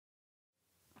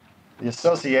The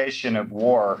association of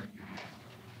war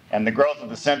and the growth of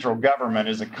the central government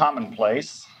is a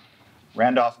commonplace.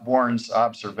 Randolph Bourne's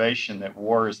observation that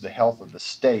war is the health of the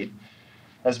state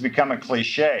has become a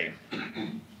cliche.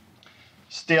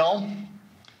 Still,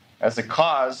 as a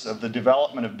cause of the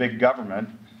development of big government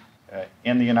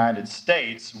in the United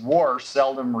States, war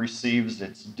seldom receives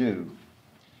its due.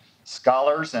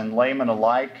 Scholars and laymen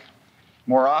alike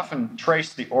more often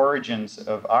trace the origins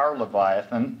of our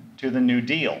Leviathan to the New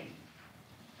Deal.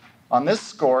 On this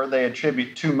score, they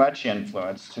attribute too much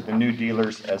influence to the New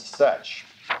Dealers as such.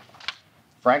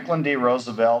 Franklin D.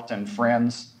 Roosevelt and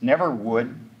friends never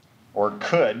would or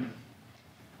could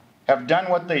have done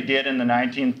what they did in the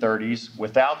 1930s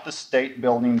without the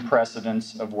state-building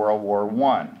precedents of World War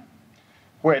I,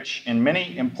 which in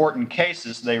many important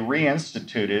cases they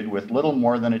reinstituted with little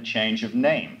more than a change of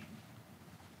name.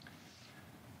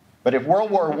 But if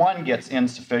World War I gets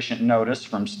insufficient notice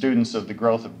from students of the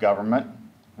growth of government,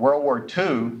 World War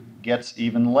II gets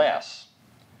even less.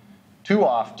 Too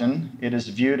often, it is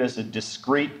viewed as a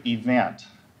discrete event,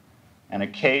 an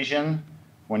occasion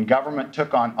when government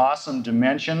took on awesome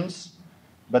dimensions,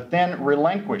 but then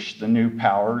relinquished the new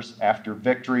powers after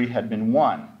victory had been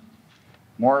won,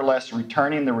 more or less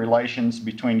returning the relations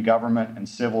between government and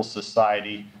civil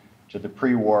society to the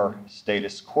pre-war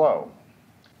status quo.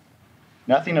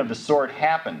 Nothing of the sort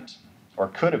happened or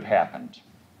could have happened.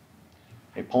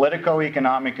 A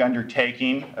politico-economic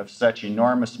undertaking of such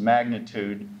enormous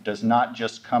magnitude does not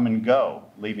just come and go,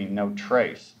 leaving no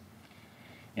trace.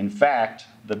 In fact,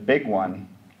 the big one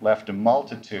left a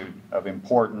multitude of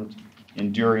important,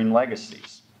 enduring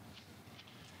legacies.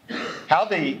 How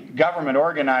the government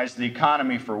organized the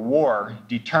economy for war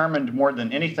determined more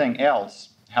than anything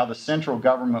else how the central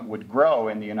government would grow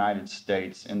in the United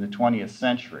States in the 20th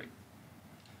century.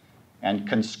 And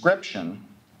conscription,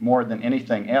 more than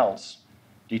anything else,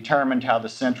 determined how the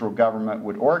central government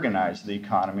would organize the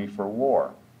economy for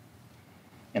war.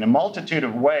 In a multitude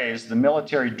of ways, the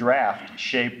military draft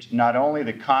shaped not only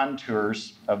the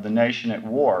contours of the nation at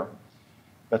war,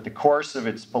 but the course of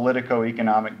its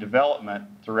politico-economic development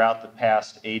throughout the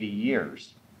past 80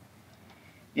 years.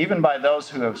 Even by those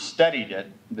who have studied it,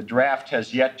 the draft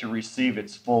has yet to receive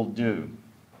its full due.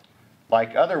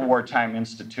 Like other wartime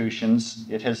institutions,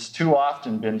 it has too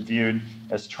often been viewed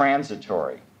as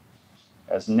transitory,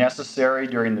 as necessary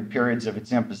during the periods of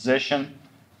its imposition,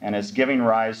 and as giving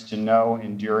rise to no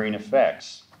enduring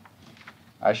effects.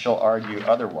 I shall argue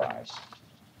otherwise.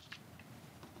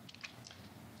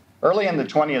 Early in the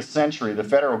 20th century, the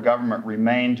federal government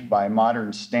remained, by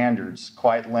modern standards,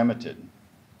 quite limited.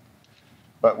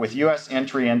 But with U.S.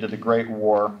 entry into the Great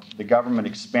War, the government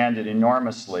expanded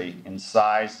enormously in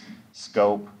size,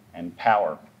 scope, and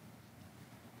power.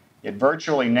 It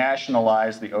virtually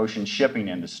nationalized the ocean shipping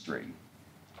industry.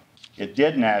 It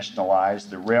did nationalize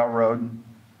the railroad,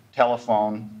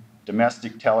 telephone,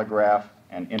 domestic telegraph,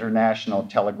 and international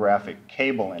telegraphic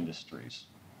cable industries.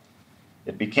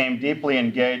 It became deeply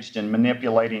engaged in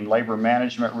manipulating labor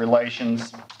management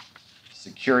relations,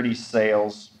 security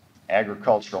sales,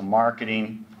 agricultural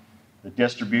marketing, the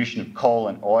distribution of coal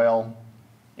and oil,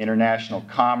 international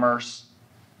commerce,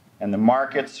 and the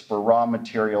markets for raw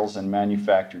materials and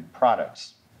manufactured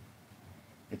products.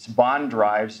 Its bond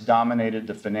drives dominated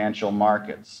the financial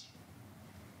markets.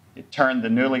 It turned the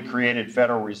newly created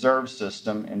Federal Reserve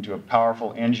System into a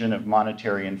powerful engine of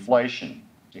monetary inflation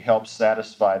to help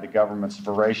satisfy the government's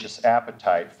voracious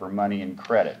appetite for money and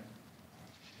credit.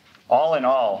 All in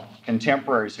all,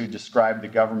 contemporaries who described the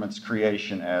government's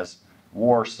creation as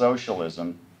war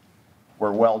socialism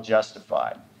were well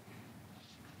justified.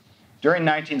 During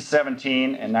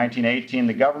 1917 and 1918,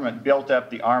 the government built up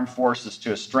the armed forces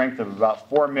to a strength of about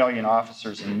 4 million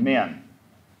officers and men,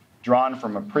 drawn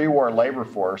from a pre-war labor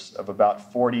force of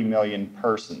about 40 million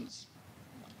persons.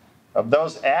 Of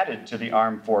those added to the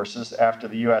armed forces after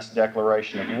the U.S.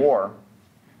 declaration of war,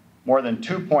 more than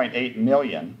 2.8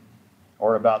 million,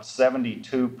 or about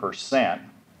 72%,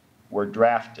 were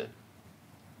drafted.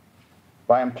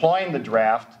 By employing the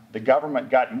draft, the government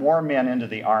got more men into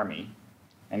the Army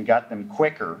and got them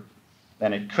quicker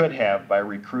than it could have by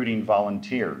recruiting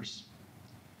volunteers.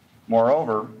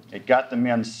 Moreover, it got the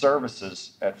men's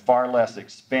services at far less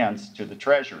expense to the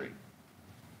Treasury.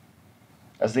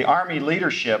 As the Army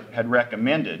leadership had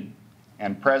recommended,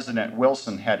 and President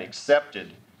Wilson had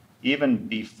accepted even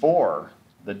before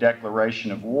the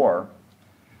declaration of war,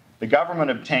 the government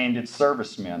obtained its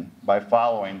servicemen by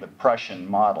following the Prussian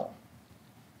model.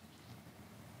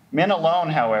 Men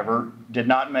alone, however, did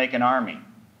not make an army.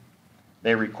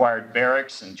 They required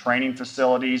barracks and training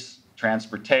facilities,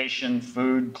 transportation,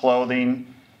 food,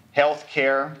 clothing, health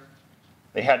care,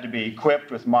 They had to be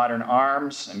equipped with modern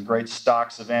arms and great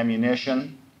stocks of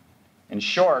ammunition. In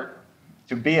short,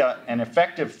 to be an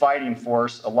effective fighting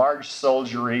force, a large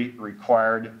soldiery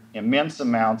required immense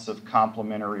amounts of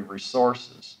complementary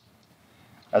resources.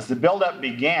 As the buildup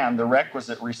began, the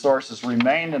requisite resources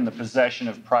remained in the possession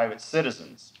of private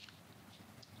citizens.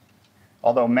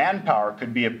 Although manpower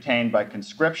could be obtained by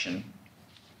conscription,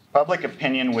 public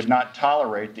opinion would not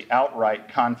tolerate the outright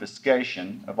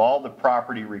confiscation of all the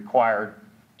property required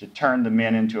to turn the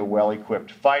men into a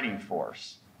well-equipped fighting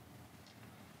force.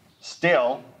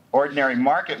 Still, ordinary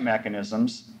market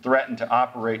mechanisms threatened to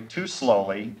operate too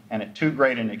slowly and at too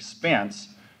great an expense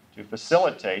to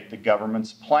facilitate the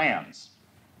government's plans.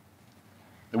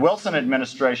 The Wilson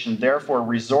administration therefore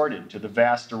resorted to the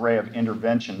vast array of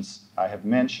interventions I have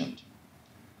mentioned.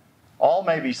 All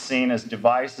may be seen as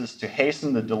devices to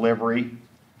hasten the delivery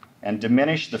and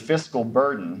diminish the fiscal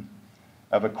burden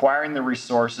of acquiring the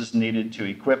resources needed to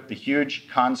equip the huge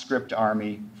conscript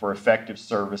army for effective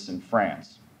service in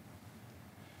France.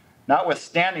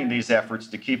 Notwithstanding these efforts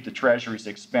to keep the Treasury's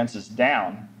expenses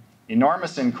down,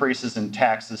 enormous increases in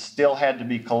taxes still had to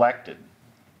be collected.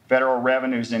 Federal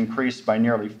revenues increased by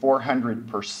nearly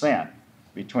 400%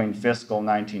 between fiscal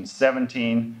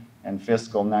 1917 and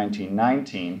fiscal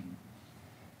 1919,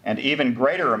 and even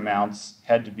greater amounts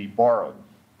had to be borrowed.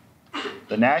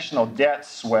 The national debt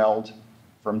swelled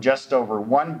from just over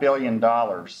 $1 billion in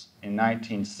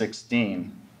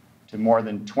 1916 to more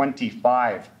than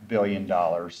 $25 billion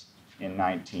in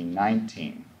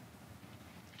 1919.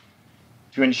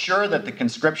 To ensure that the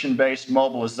conscription-based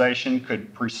mobilization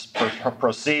could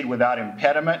proceed without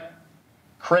impediment,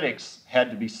 critics had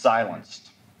to be silenced.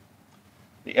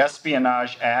 The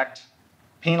Espionage Act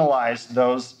penalized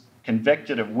those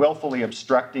convicted of willfully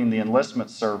obstructing the enlistment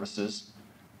services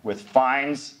with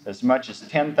fines as much as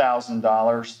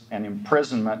 $10,000 and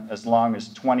imprisonment as long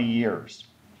as 20 years.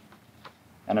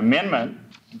 An amendment,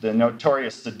 the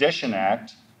notorious Sedition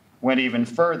Act, went even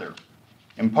further,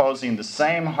 imposing the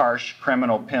same harsh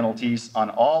criminal penalties on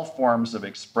all forms of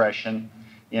expression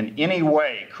in any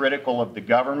way critical of the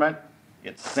government,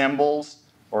 its symbols,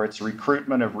 or its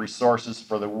recruitment of resources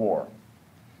for the war.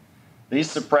 These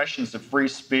suppressions of free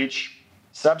speech,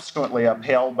 subsequently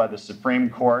upheld by the Supreme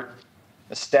Court,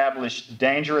 established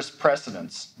dangerous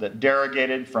precedents that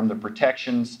derogated from the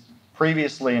protections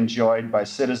previously enjoyed by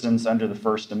citizens under the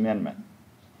First Amendment.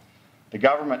 The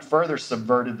government further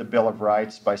subverted the Bill of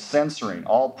Rights by censoring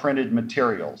all printed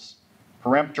materials,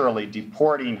 peremptorily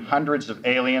deporting hundreds of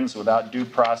aliens without due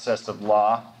process of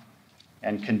law,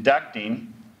 and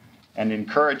conducting and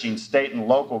encouraging state and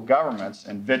local governments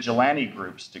and vigilante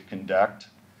groups to conduct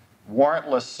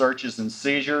warrantless searches and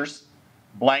seizures,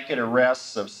 blanket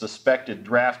arrests of suspected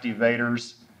draft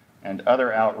evaders, and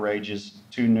other outrages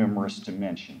too numerous to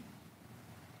mention.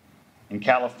 In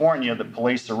California, the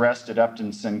police arrested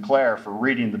Upton Sinclair for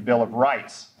reading the Bill of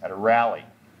Rights at a rally.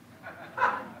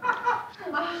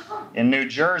 In New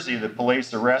Jersey, the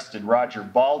police arrested Roger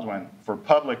Baldwin for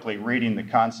publicly reading the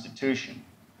Constitution.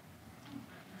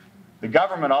 The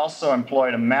government also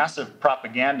employed a massive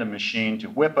propaganda machine to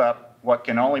whip up what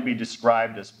can only be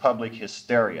described as public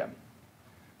hysteria.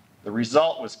 The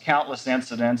result was countless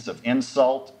incidents of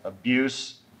insult,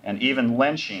 abuse, and even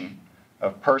lynching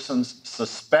of persons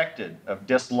suspected of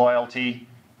disloyalty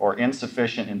or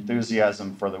insufficient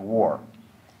enthusiasm for the war.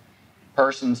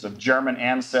 Persons of German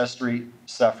ancestry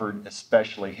suffered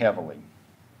especially heavily.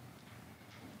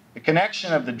 The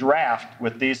connection of the draft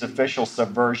with these official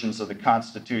subversions of the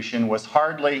Constitution was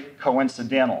hardly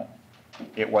coincidental.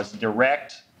 It was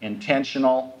direct,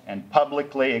 intentional, and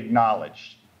publicly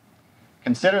acknowledged.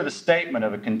 Consider the statement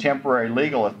of a contemporary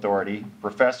legal authority,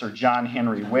 Professor John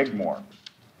Henry Wigmore,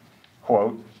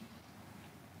 quote,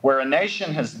 "Where a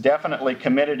nation has definitely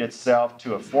committed itself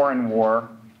to a foreign war,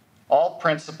 all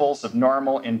principles of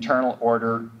normal internal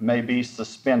order may be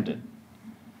suspended.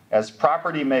 As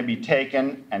property may be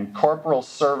taken and corporal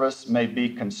service may be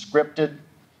conscripted,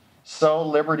 so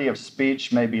liberty of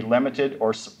speech may be limited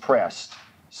or suppressed,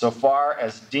 so far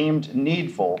as deemed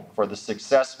needful for the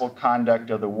successful conduct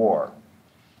of the war.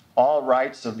 All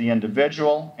rights of the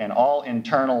individual and all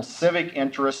internal civic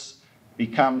interests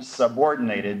become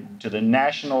subordinated to the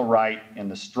national right in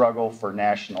the struggle for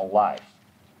national life."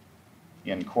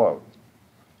 End quote.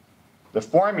 The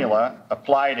formula,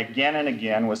 applied again and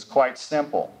again, was quite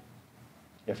simple.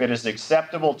 If it is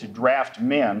acceptable to draft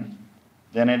men,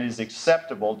 then it is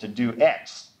acceptable to do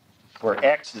X, where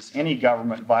X is any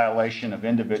government violation of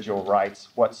individual rights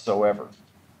whatsoever.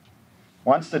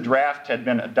 Once the draft had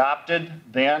been adopted,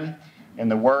 then, in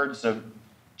the words of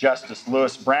Justice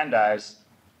Louis Brandeis,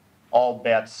 all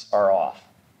bets are off.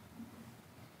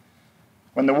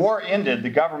 When the war ended, the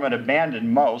government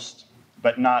abandoned most,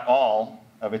 but not all,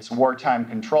 of its wartime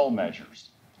control measures.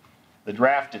 The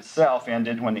draft itself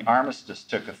ended when the armistice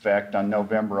took effect on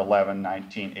November 11,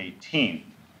 1918.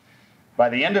 By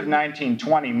the end of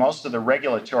 1920, most of the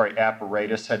regulatory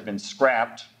apparatus had been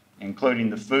scrapped, including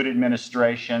the Food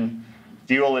Administration,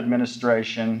 Fuel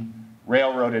Administration,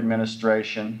 Railroad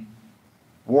Administration,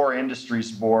 War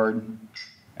Industries Board,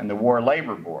 and the War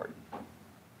Labor Board.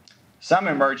 Some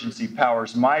emergency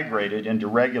powers migrated into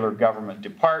regular government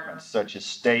departments, such as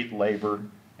State, Labor,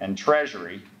 and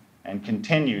Treasury, and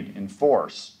continued in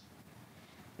force.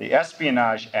 The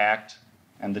Espionage Act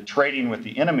and the Trading with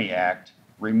the Enemy Act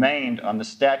remained on the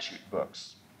statute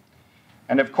books.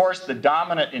 And of course, the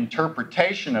dominant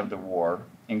interpretation of the war,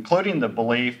 including the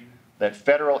belief that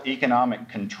federal economic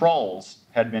controls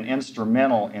had been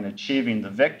instrumental in achieving the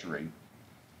victory,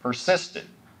 persisted,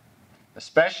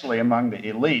 especially among the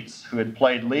elites who had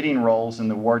played leading roles in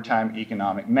the wartime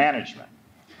economic management.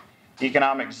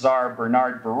 Economic czar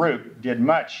Bernard Baruch did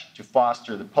much to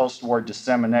foster the post-war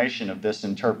dissemination of this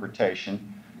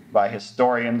interpretation by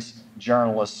historians,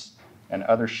 journalists, and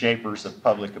other shapers of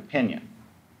public opinion.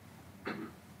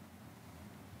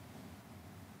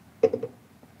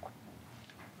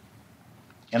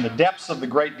 In the depths of the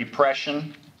Great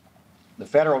Depression, the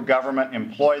federal government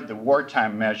employed the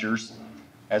wartime measures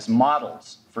as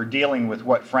models for dealing with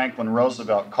what Franklin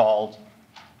Roosevelt called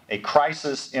a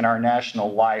crisis in our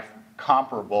national life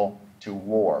comparable to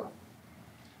war.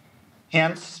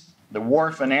 Hence, the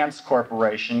War Finance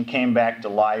Corporation came back to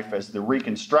life as the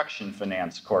Reconstruction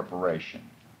Finance Corporation,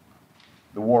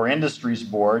 the War Industries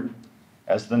Board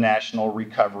as the National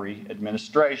Recovery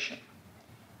Administration,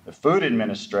 the Food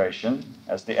Administration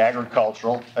as the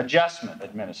Agricultural Adjustment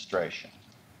Administration,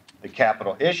 the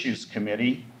Capital Issues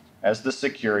Committee as the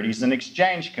Securities and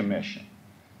Exchange Commission,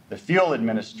 the Fuel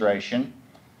Administration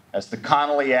as the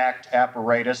Connolly Act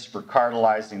apparatus for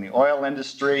cartelizing the oil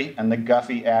industry and the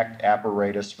Guffey Act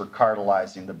apparatus for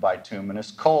cartelizing the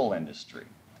bituminous coal industry.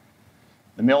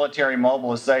 The military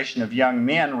mobilization of young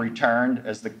men returned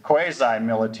as the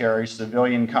quasi-military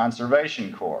Civilian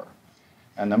Conservation Corps,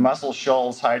 and the Muscle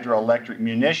Shoals Hydroelectric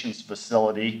Munitions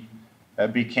Facility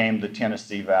became the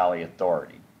Tennessee Valley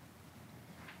Authority.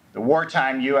 The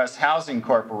wartime U.S. Housing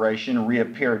Corporation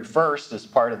reappeared first as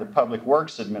part of the Public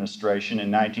Works Administration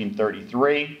in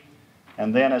 1933,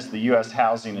 and then as the U.S.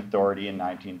 Housing Authority in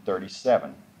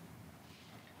 1937.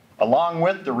 Along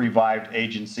with the revived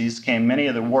agencies came many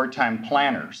of the wartime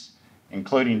planners,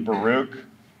 including Baruch,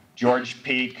 George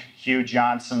Peake, Hugh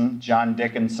Johnson, John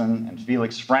Dickinson, and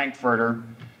Felix Frankfurter,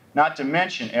 not to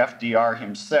mention FDR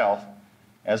himself,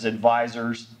 as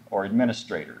advisors or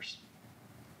administrators.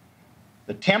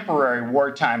 The temporary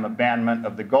wartime abandonment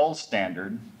of the gold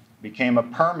standard became a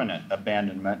permanent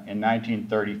abandonment in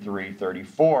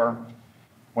 1933-34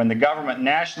 when the government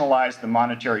nationalized the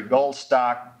monetary gold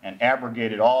stock and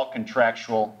abrogated all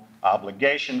contractual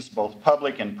obligations, both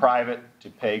public and private, to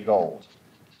pay gold.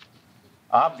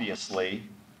 Obviously,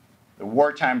 the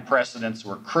wartime precedents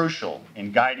were crucial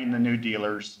in guiding the New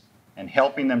Dealers and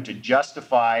helping them to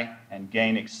justify and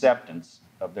gain acceptance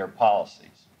of their policies.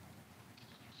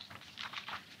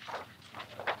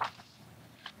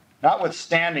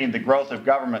 Notwithstanding the growth of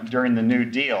government during the New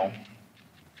Deal,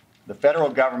 the federal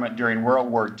government during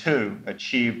World War II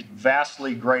achieved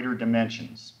vastly greater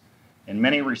dimensions, in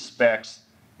many respects,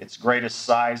 its greatest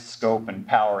size, scope, and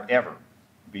power ever,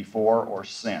 before or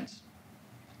since.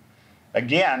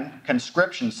 Again,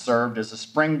 conscription served as a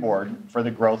springboard for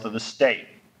the growth of the state.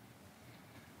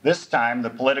 This time, the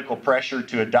political pressure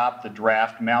to adopt the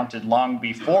draft mounted long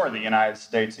before the United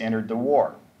States entered the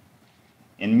war.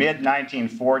 In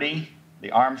mid-1940,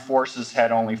 the armed forces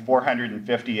had only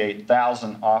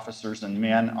 458,000 officers and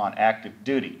men on active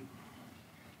duty.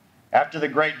 After the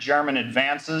great German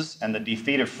advances and the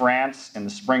defeat of France in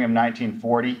the spring of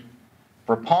 1940,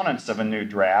 proponents of a new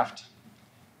draft,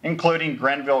 including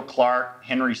Grenville Clark,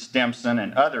 Henry Stimson,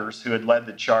 and others who had led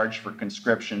the charge for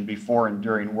conscription before and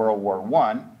during World War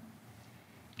I,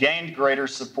 gained greater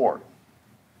support.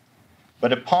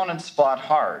 But opponents fought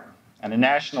hard, and a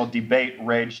national debate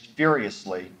raged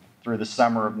furiously through the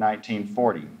summer of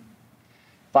 1940.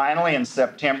 Finally, in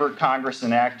September, Congress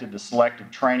enacted the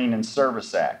Selective Training and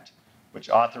Service Act,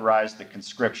 which authorized the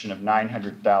conscription of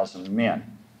 900,000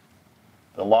 men.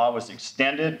 The law was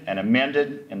extended and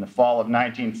amended in the fall of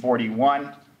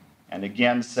 1941, and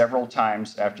again several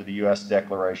times after the U.S.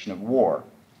 declaration of war.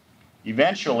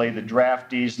 Eventually, the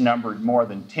draftees numbered more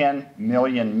than 10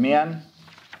 million men,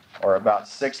 or about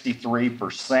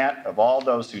 63% of all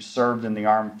those who served in the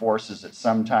armed forces at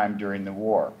some time during the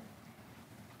war.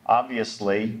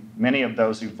 Obviously, many of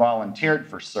those who volunteered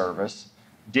for service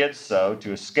did so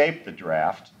to escape the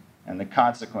draft and the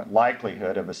consequent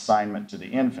likelihood of assignment to the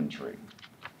infantry.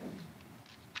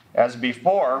 As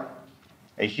before,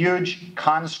 a huge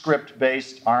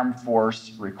conscript-based armed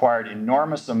force required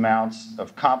enormous amounts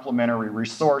of complementary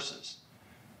resources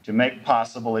to make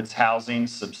possible its housing,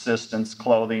 subsistence,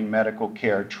 clothing, medical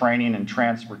care, training, and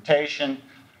transportation,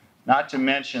 not to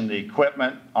mention the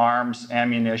equipment, arms,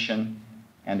 ammunition,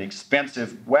 and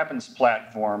expensive weapons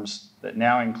platforms that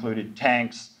now included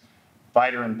tanks,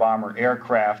 fighter and bomber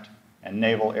aircraft, and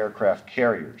naval aircraft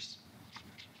carriers.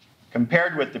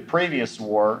 Compared with the previous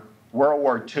war, World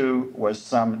War II was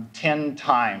some 10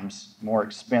 times more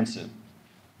expensive.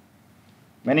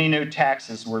 Many new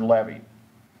taxes were levied.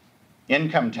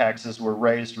 Income taxes were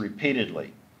raised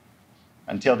repeatedly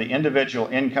until the individual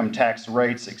income tax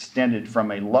rates extended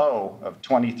from a low of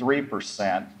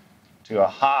 23% to a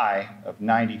high of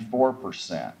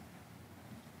 94%.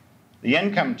 The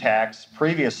income tax,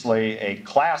 previously a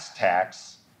class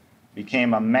tax,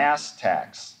 became a mass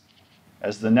tax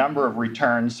as the number of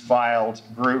returns filed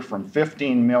grew from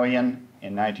 15 million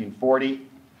in 1940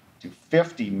 to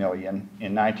 50 million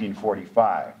in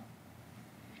 1945.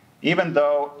 Even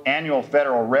though annual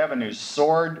federal revenues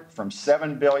soared from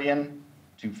 7 billion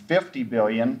to 50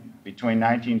 billion between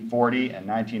 1940 and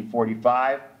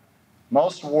 1945,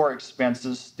 most war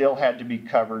expenses still had to be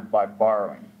covered by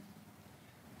borrowing.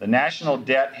 The national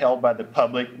debt held by the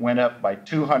public went up by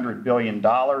 $200 billion,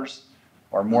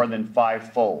 or more than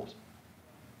five-fold.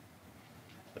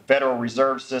 The Federal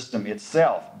Reserve System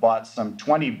itself bought some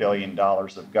 $20 billion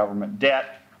of government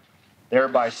debt,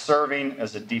 thereby serving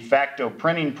as a de facto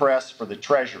printing press for the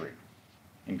Treasury,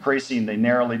 increasing the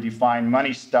narrowly defined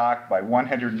money stock by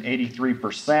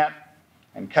 183%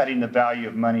 and cutting the value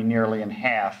of money nearly in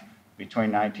half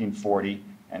between 1940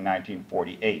 and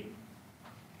 1948.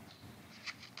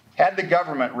 Had the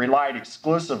government relied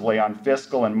exclusively on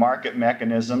fiscal and market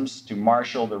mechanisms to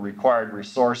marshal the required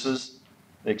resources,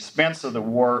 the expense of the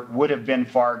war would have been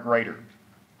far greater,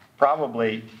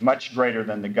 probably much greater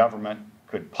than the government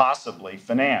could possibly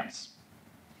finance.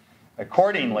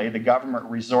 Accordingly, the government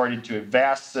resorted to a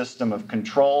vast system of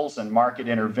controls and market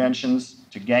interventions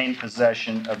to gain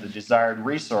possession of the desired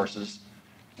resources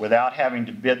without having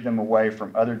to bid them away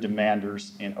from other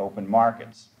demanders in open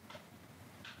markets.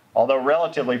 Although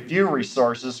relatively few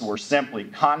resources were simply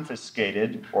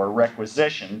confiscated or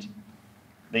requisitioned,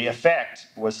 the effect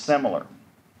was similar.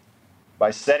 By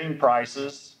setting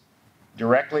prices,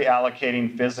 directly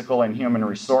allocating physical and human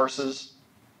resources,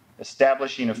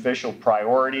 establishing official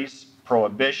priorities,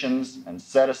 prohibitions, and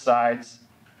set-asides,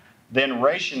 then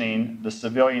rationing the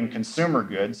civilian consumer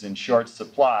goods in short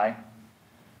supply,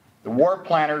 the war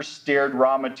planners steered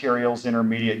raw materials,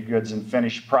 intermediate goods, and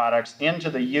finished products into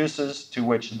the uses to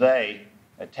which they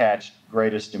attached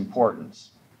greatest importance.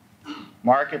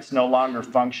 Markets no longer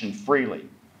functioned freely.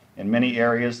 In many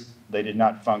areas, they did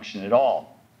not function at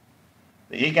all.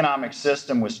 The economic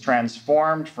system was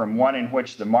transformed from one in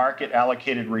which the market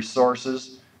allocated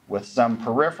resources with some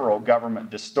peripheral government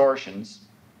distortions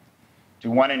to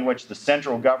one in which the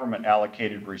central government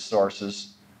allocated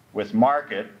resources with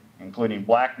market, including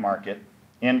black market,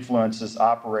 influences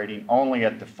operating only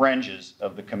at the fringes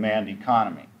of the command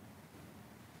economy.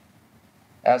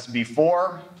 As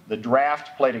before, the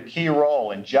draft played a key role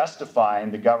in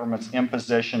justifying the government's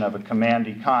imposition of a command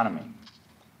economy.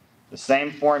 The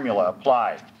same formula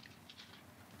applied.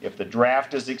 If the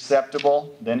draft is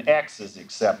acceptable, then X is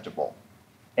acceptable,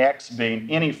 X being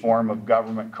any form of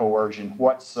government coercion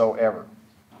whatsoever.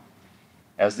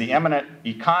 As the eminent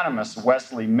economist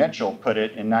Wesley Mitchell put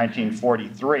it in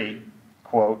 1943,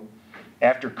 quote,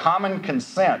 "After common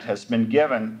consent has been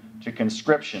given to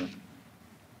conscription,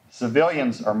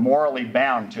 civilians are morally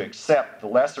bound to accept the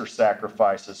lesser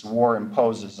sacrifices war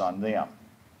imposes on them,"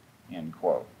 end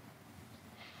quote.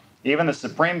 Even the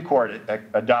Supreme Court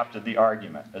adopted the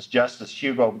argument, as Justice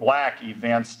Hugo Black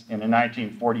evinced in a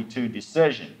 1942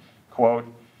 decision, quote,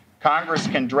 "Congress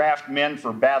can draft men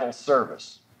for battle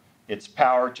service. Its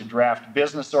power to draft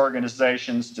business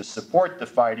organizations to support the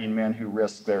fighting men who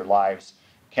risk their lives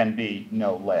can be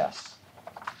no less,"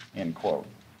 end quote.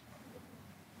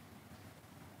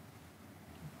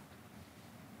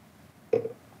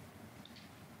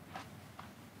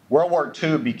 World War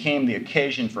II became the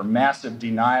occasion for massive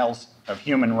denials of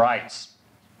human rights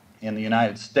in the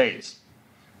United States,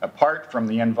 apart from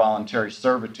the involuntary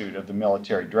servitude of the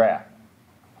military draft.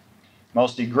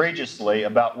 Most egregiously,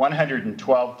 about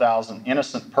 112,000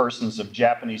 innocent persons of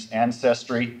Japanese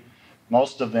ancestry,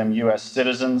 most of them U.S.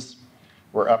 citizens,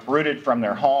 were uprooted from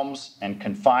their homes and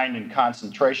confined in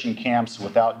concentration camps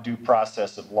without due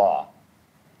process of law.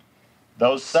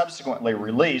 Those subsequently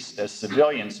released as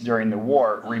civilians during the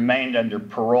war remained under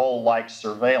parole-like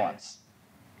surveillance.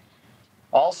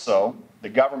 Also, the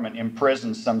government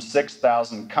imprisoned some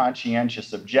 6,000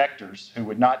 conscientious objectors who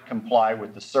would not comply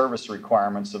with the service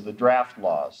requirements of the draft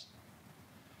laws.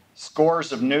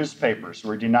 Scores of newspapers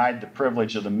were denied the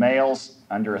privilege of the mails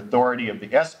under authority of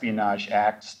the Espionage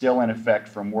Act, still in effect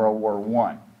from World War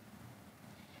I.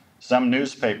 Some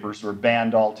newspapers were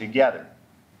banned altogether.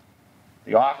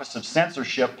 The Office of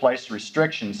Censorship placed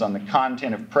restrictions on the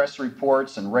content of press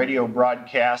reports and radio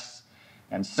broadcasts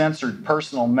and censored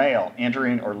personal mail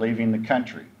entering or leaving the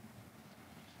country.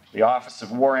 The Office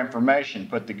of War Information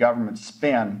put the government's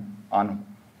spin on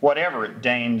whatever it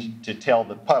deigned to tell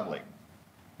the public,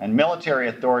 and military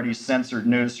authorities censored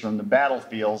news from the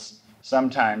battlefields,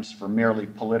 sometimes for merely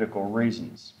political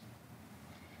reasons.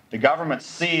 The government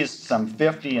seized some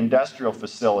 50 industrial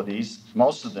facilities,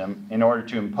 most of them in order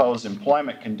to impose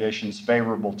employment conditions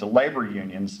favorable to labor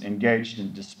unions engaged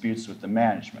in disputes with the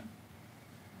management.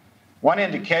 One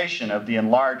indication of the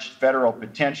enlarged federal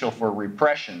potential for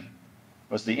repression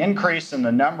was the increase in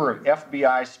the number of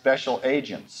FBI special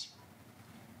agents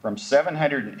from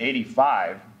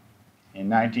 785 in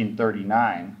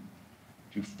 1939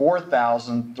 to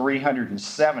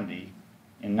 4,370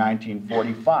 in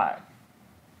 1945.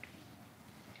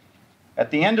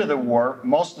 At the end of the war,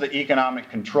 most of the economic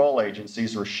control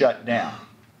agencies were shut down.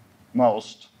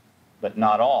 Most, but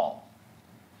not all.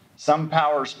 Some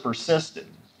powers persisted,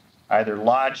 either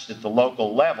lodged at the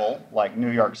local level, like New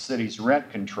York City's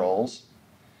rent controls,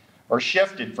 or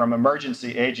shifted from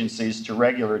emergency agencies to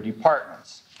regular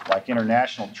departments, like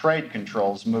international trade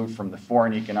controls moved from the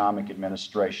Foreign Economic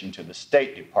Administration to the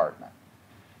State Department.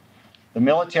 The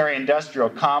military-industrial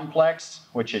complex,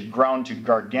 which had grown to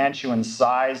gargantuan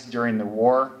size during the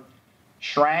war,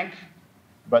 shrank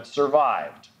but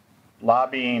survived,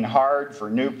 lobbying hard for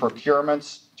new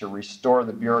procurements to restore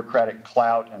the bureaucratic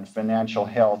clout and financial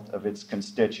health of its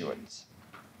constituents.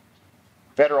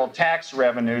 Federal tax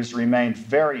revenues remained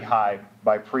very high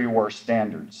by pre-war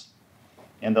standards.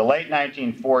 In the late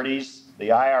 1940s, the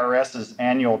IRS's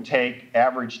annual take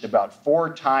averaged about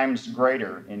 4 times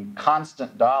greater in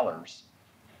constant dollars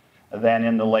than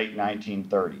in the late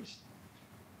 1930s.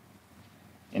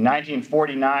 In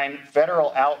 1949,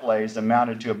 federal outlays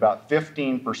amounted to about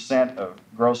 15% of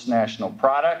gross national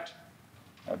product.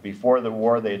 Before the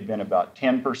war, they had been about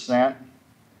 10%.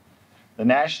 The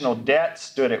national debt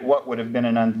stood at what would have been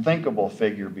an unthinkable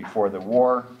figure before the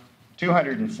war,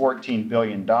 $214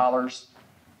 billion,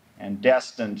 and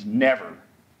destined never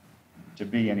to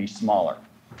be any smaller.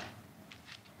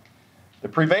 The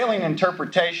prevailing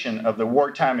interpretation of the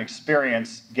wartime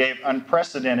experience gave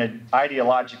unprecedented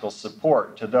ideological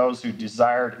support to those who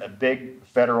desired a big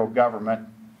federal government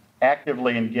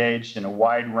actively engaged in a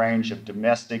wide range of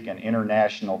domestic and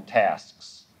international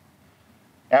tasks.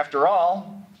 After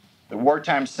all, the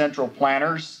wartime central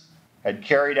planners had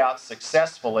carried out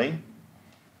successfully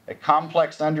a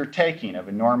complex undertaking of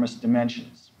enormous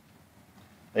dimensions.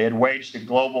 They had waged a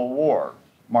global war,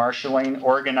 marshaling,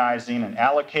 organizing, and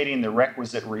allocating the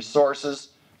requisite resources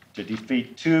to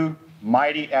defeat 2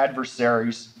 mighty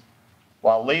adversaries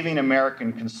while leaving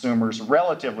American consumers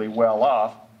relatively well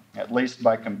off, at least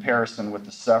by comparison with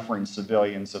the suffering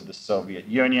civilians of the Soviet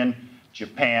Union,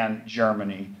 Japan,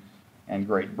 Germany, and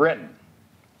Great Britain.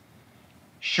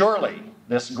 Surely,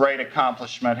 this great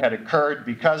accomplishment had occurred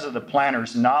because of the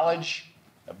planners' knowledge,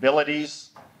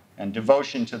 abilities, and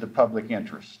devotion to the public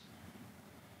interest.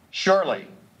 Surely,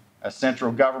 a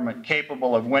central government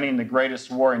capable of winning the greatest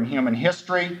war in human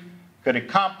history could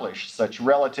accomplish such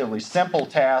relatively simple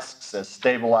tasks as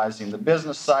stabilizing the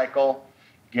business cycle,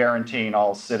 guaranteeing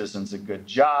all citizens a good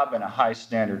job and a high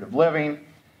standard of living,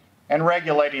 and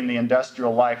regulating the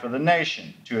industrial life of the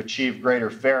nation to achieve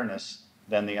greater fairness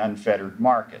than the unfettered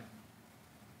market.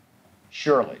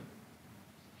 Surely.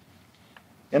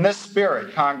 In this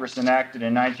spirit, Congress enacted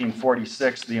in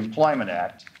 1946 the Employment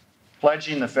Act,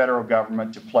 pledging the federal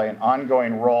government to play an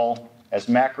ongoing role as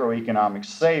macroeconomic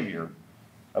savior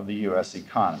of the U.S.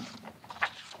 economy.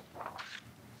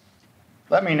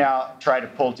 Let me now try to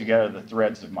pull together the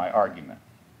threads of my argument.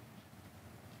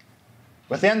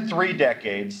 Within 3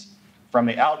 decades, from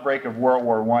the outbreak of World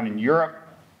War I in Europe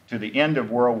to the end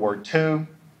of World War II,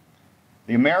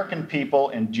 the American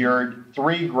people endured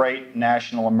 3 great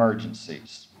national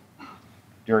emergencies,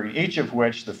 during each of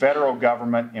which the federal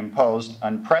government imposed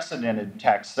unprecedented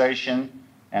taxation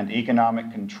and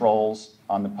economic controls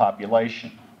on the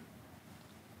population.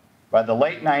 By the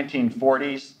late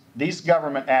 1940s, these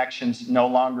government actions no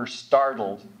longer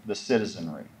startled the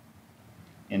citizenry.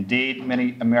 Indeed,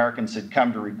 many Americans had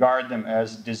come to regard them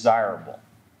as desirable.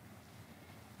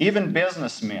 Even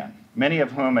businessmen, many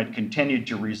of whom had continued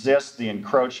to resist the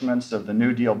encroachments of the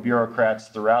New Deal bureaucrats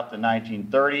throughout the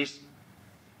 1930s,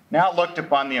 now looked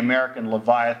upon the American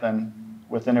Leviathan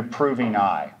with an approving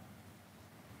eye.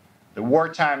 The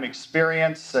wartime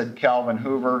experience, said Calvin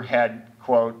Hoover, had,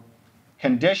 quote,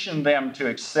 conditioned them to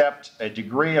accept a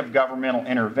degree of governmental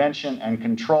intervention and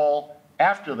control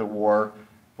after the war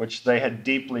which they had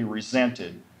deeply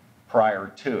resented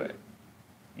prior to it,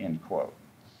 end quote.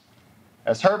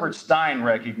 As Herbert Stein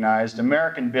recognized,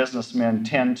 American businessmen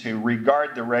tend to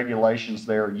regard the regulations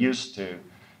they are used to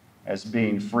as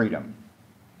being freedom.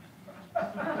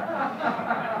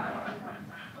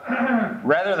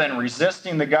 Rather than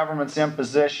resisting the government's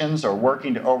impositions or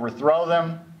working to overthrow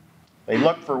them, they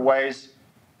look for ways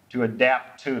to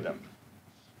adapt to them.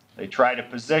 They try to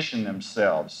position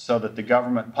themselves so that the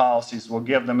government policies will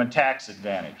give them a tax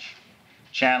advantage,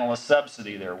 channel a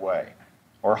subsidy their way,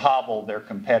 or hobble their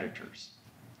competitors.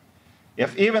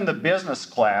 If even the business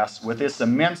class, with its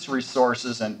immense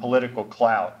resources and political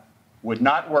clout, would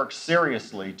not work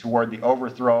seriously toward the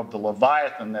overthrow of the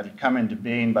Leviathan that had come into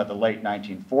being by the late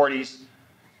 1940s,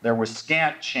 there was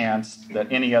scant chance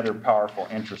that any other powerful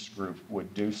interest group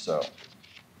would do so.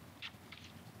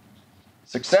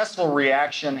 Successful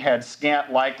reaction had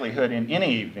scant likelihood in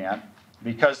any event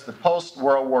because the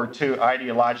post-World War II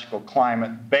ideological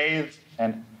climate bathed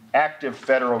an active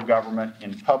federal government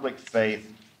in public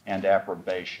faith and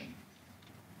approbation.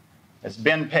 As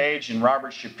Ben Page and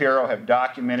Robert Shapiro have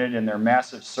documented in their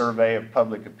massive survey of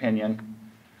public opinion,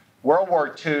 World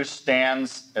War II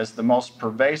stands as the most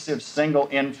pervasive single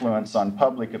influence on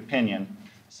public opinion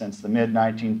since the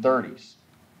mid-1930s.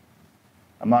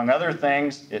 Among other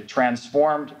things, it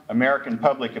transformed American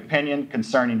public opinion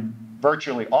concerning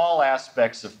virtually all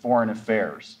aspects of foreign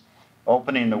affairs,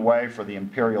 opening the way for the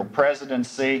imperial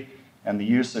presidency and the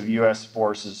use of U.S.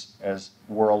 forces as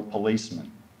world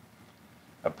policemen.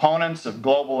 Opponents of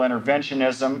global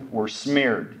interventionism were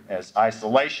smeared as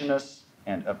isolationists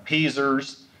and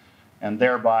appeasers, and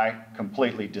thereby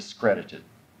completely discredited.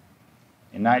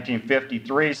 In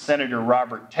 1953, Senator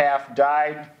Robert Taft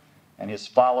died, and his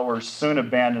followers soon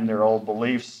abandoned their old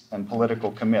beliefs and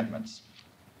political commitments.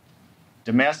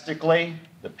 Domestically,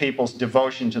 the people's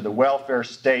devotion to the welfare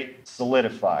state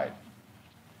solidified.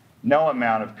 No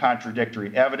amount of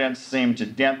contradictory evidence seemed to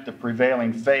dent the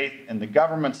prevailing faith in the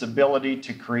government's ability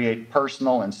to create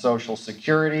personal and social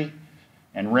security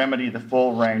and remedy the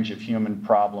full range of human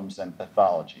problems and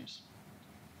pathologies.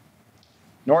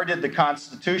 Nor did the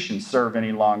Constitution serve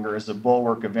any longer as a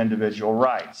bulwark of individual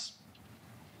rights.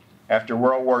 After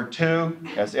World War II,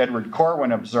 as Edward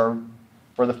Corwin observed,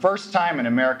 for the first time in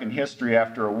American history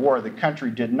after a war, the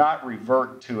country did not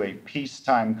revert to a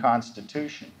peacetime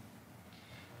constitution.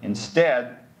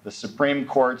 Instead, the Supreme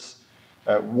Court's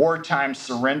wartime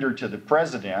surrender to the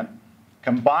president,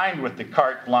 combined with the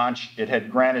carte blanche it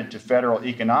had granted to federal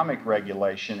economic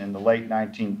regulation in the late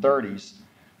 1930s,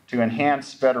 to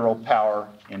enhance federal power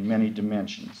in many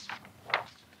dimensions.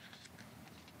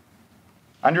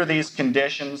 Under these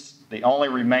conditions, the only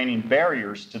remaining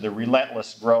barriers to the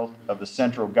relentless growth of the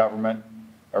central government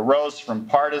arose from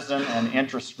partisan and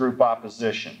interest group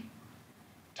opposition.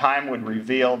 Time would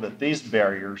reveal that these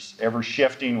barriers, ever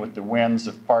shifting with the winds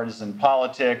of partisan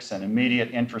politics and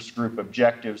immediate interest group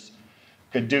objectives,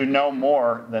 could do no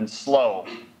more than slow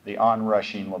the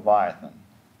onrushing Leviathan.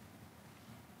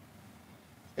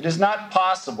 It is not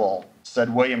possible,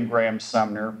 said William Graham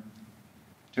Sumner,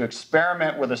 to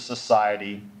experiment with a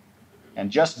society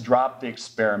and just drop the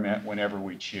experiment whenever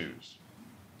we choose.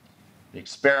 The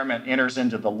experiment enters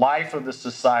into the life of the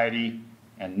society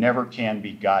and never can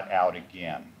be got out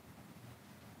again.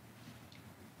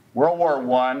 World War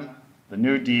I, the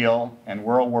New Deal, and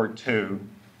World War II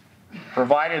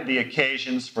provided the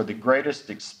occasions for the greatest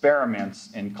experiments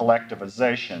in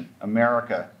collectivization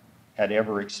America had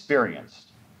ever experienced.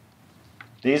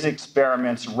 These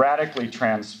experiments radically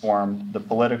transformed the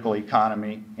political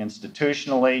economy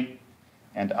institutionally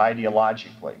and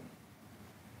ideologically.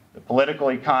 The political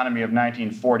economy of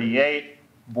 1948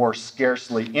 bore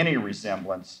scarcely any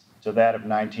resemblance to that of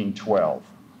 1912,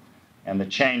 and the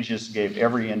changes gave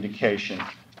every indication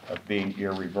of being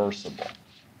irreversible.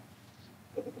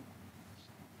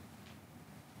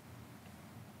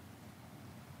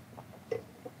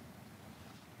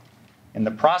 In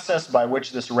the process by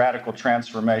which this radical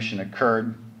transformation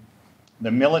occurred,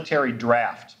 the military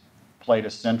draft played a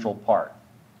central part.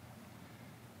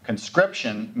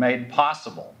 Conscription made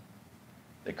possible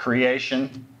the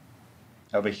creation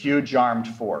of a huge armed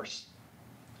force,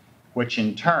 which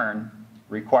in turn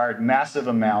required massive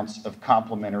amounts of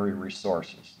complementary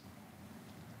resources.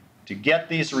 To get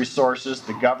these resources,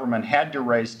 the government had to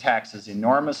raise taxes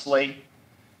enormously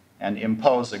and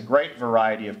impose a great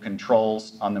variety of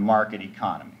controls on the market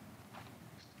economy.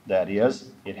 That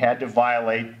is, it had to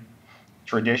violate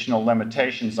traditional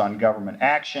limitations on government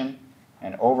action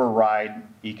and override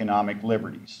economic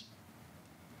liberties.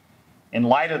 In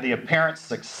light of the apparent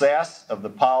success of the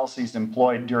policies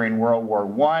employed during World War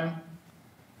I,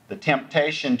 the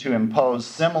temptation to impose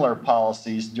similar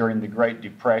policies during the Great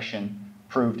Depression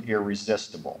proved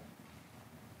irresistible.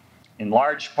 In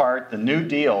large part, the New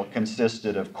Deal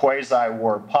consisted of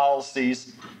quasi-war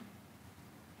policies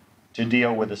to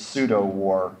deal with a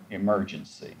pseudo-war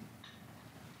emergency.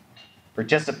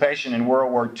 Participation in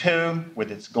World War II,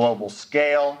 with its global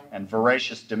scale and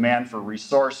voracious demand for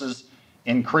resources,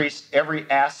 increased every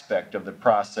aspect of the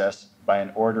process by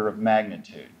an order of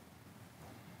magnitude.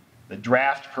 The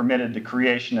draft permitted the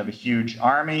creation of a huge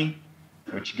army,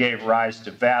 which gave rise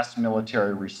to vast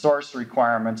military resource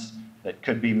requirements that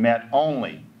could be met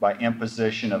only by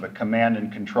imposition of a command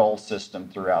and control system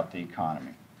throughout the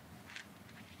economy.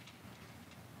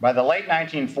 By the late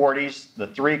 1940s, the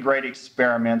three great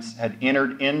experiments had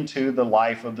entered into the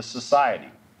life of the society.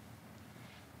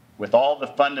 With all the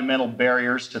fundamental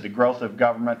barriers to the growth of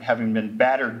government having been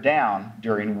battered down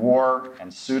during war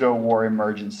and pseudo-war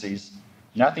emergencies,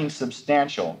 nothing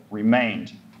substantial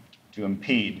remained to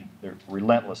impede the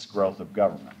relentless growth of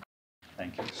government.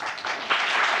 Thank you.